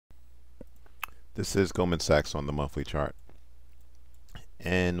This is Goldman Sachs on the monthly chart,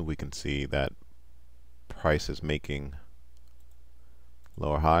 and we can see that price is making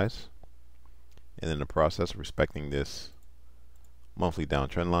lower highs and in the process respecting this monthly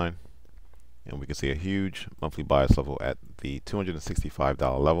downtrend line, and we can see a huge monthly bias level at the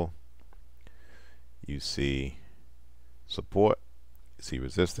 $265 level. You see support, you see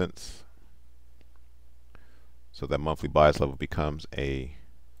resistance, so that monthly bias level becomes a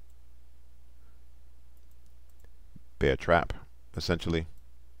bear trap essentially.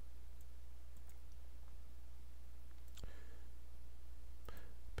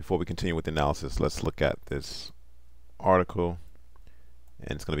 Before we continue with the analysis, let's look at this article,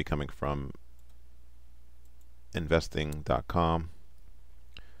 and it's going to be coming from investing.com.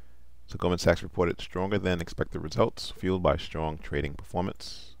 So Goldman Sachs reported stronger than expected results fueled by strong trading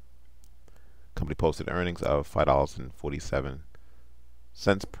performance. Company posted earnings of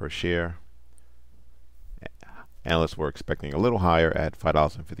 $5.47 per share. Analysts were expecting a little higher at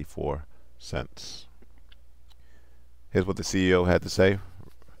 $5.54. Here's what the CEO had to say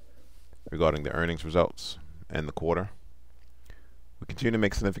regarding the earnings results and the quarter. We continue to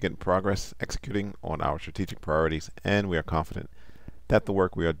make significant progress executing on our strategic priorities, and we are confident that the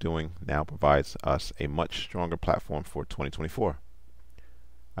work we are doing now provides us a much stronger platform for 2024.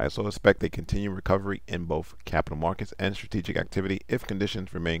 I also expect a continued recovery in both capital markets and strategic activity if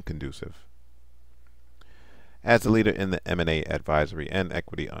conditions remain conducive. As a leader in the M&A advisory and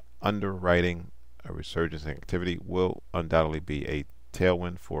equity underwriting, a resurgence in activity will undoubtedly be a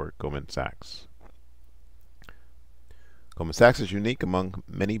tailwind for Goldman Sachs. Goldman Sachs is unique among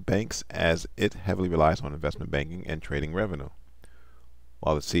many banks as it heavily relies on investment banking and trading revenue.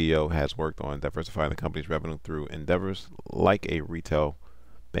 While the CEO has worked on diversifying the company's revenue through endeavors like a retail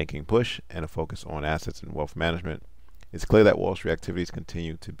banking push and a focus on assets and wealth management, it's clear that Wall Street activities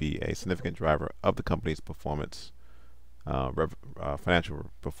continue to be a significant driver of the company's performance, financial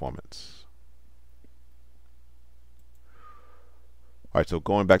performance. All right, so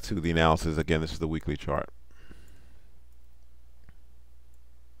going back to the analysis, again, this is the weekly chart.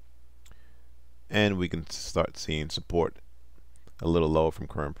 And we can start seeing support a little lower from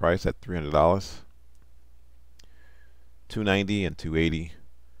current price at $300. 290 and 280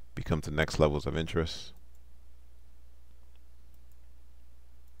 becomes the next levels of interest.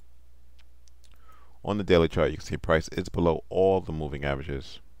 On the daily chart, you can see price is below all the moving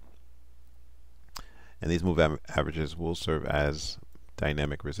averages, and these moving averages will serve as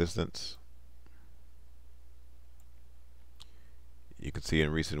dynamic resistance. You can see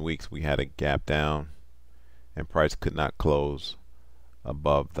in recent weeks we had a gap down, and price could not close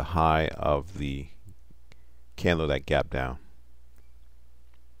above the high of the candle that gap down.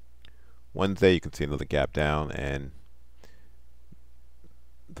 Wednesday, you can see another gap down, and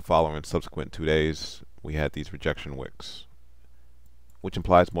the following subsequent 2 days we had these rejection wicks, which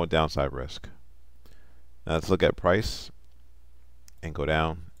implies more downside risk. Now let's look at price and go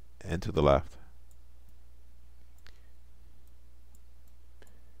down and to the left.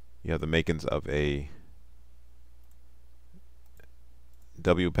 You have the makings of a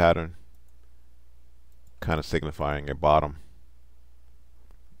W pattern, kind of signifying a bottom,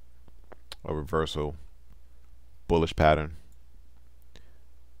 a reversal, bullish pattern.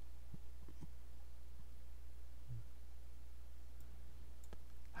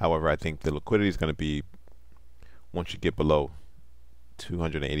 However, I think the liquidity is going to be once you get below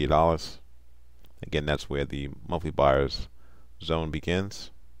 $280. Again, that's where the monthly buyers zone begins.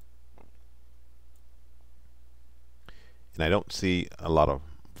 And I don't see a lot of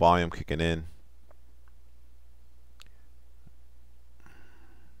volume kicking in.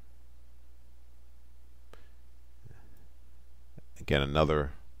 Again,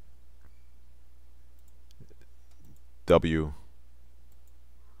 another W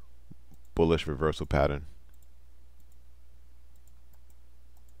bullish reversal pattern.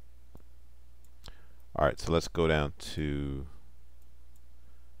 All right, so let's go down to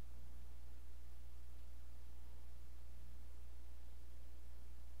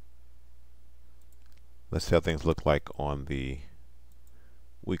let's see how things look like on the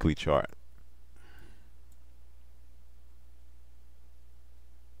weekly chart.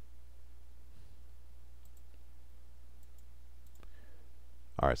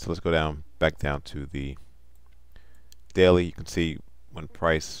 All right, so let's go back down to the daily. You can see when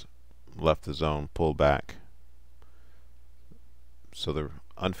price left the zone, pulled back. So the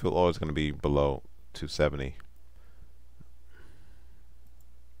unfilled oil is going to be below 270.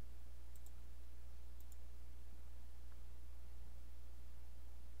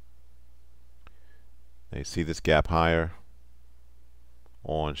 Now you see this gap higher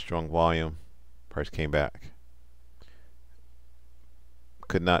on strong volume, Price came back.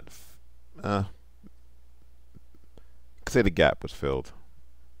 Could not, could say the gap was filled,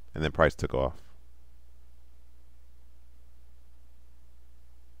 and then price took off.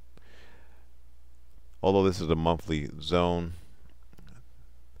 Although this is a monthly zone,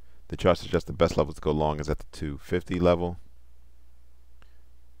 the chart suggests the best level to go long is at the 250 level.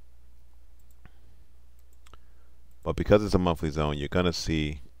 But because it's a monthly zone, you're going to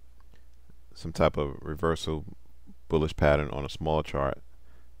see some type of reversal bullish pattern on a smaller chart,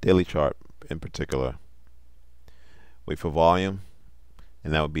 daily chart in particular. Wait for volume,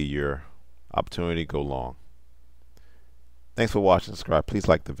 and that would be your opportunity to go long. Thanks for watching. Subscribe. Please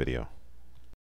like the video.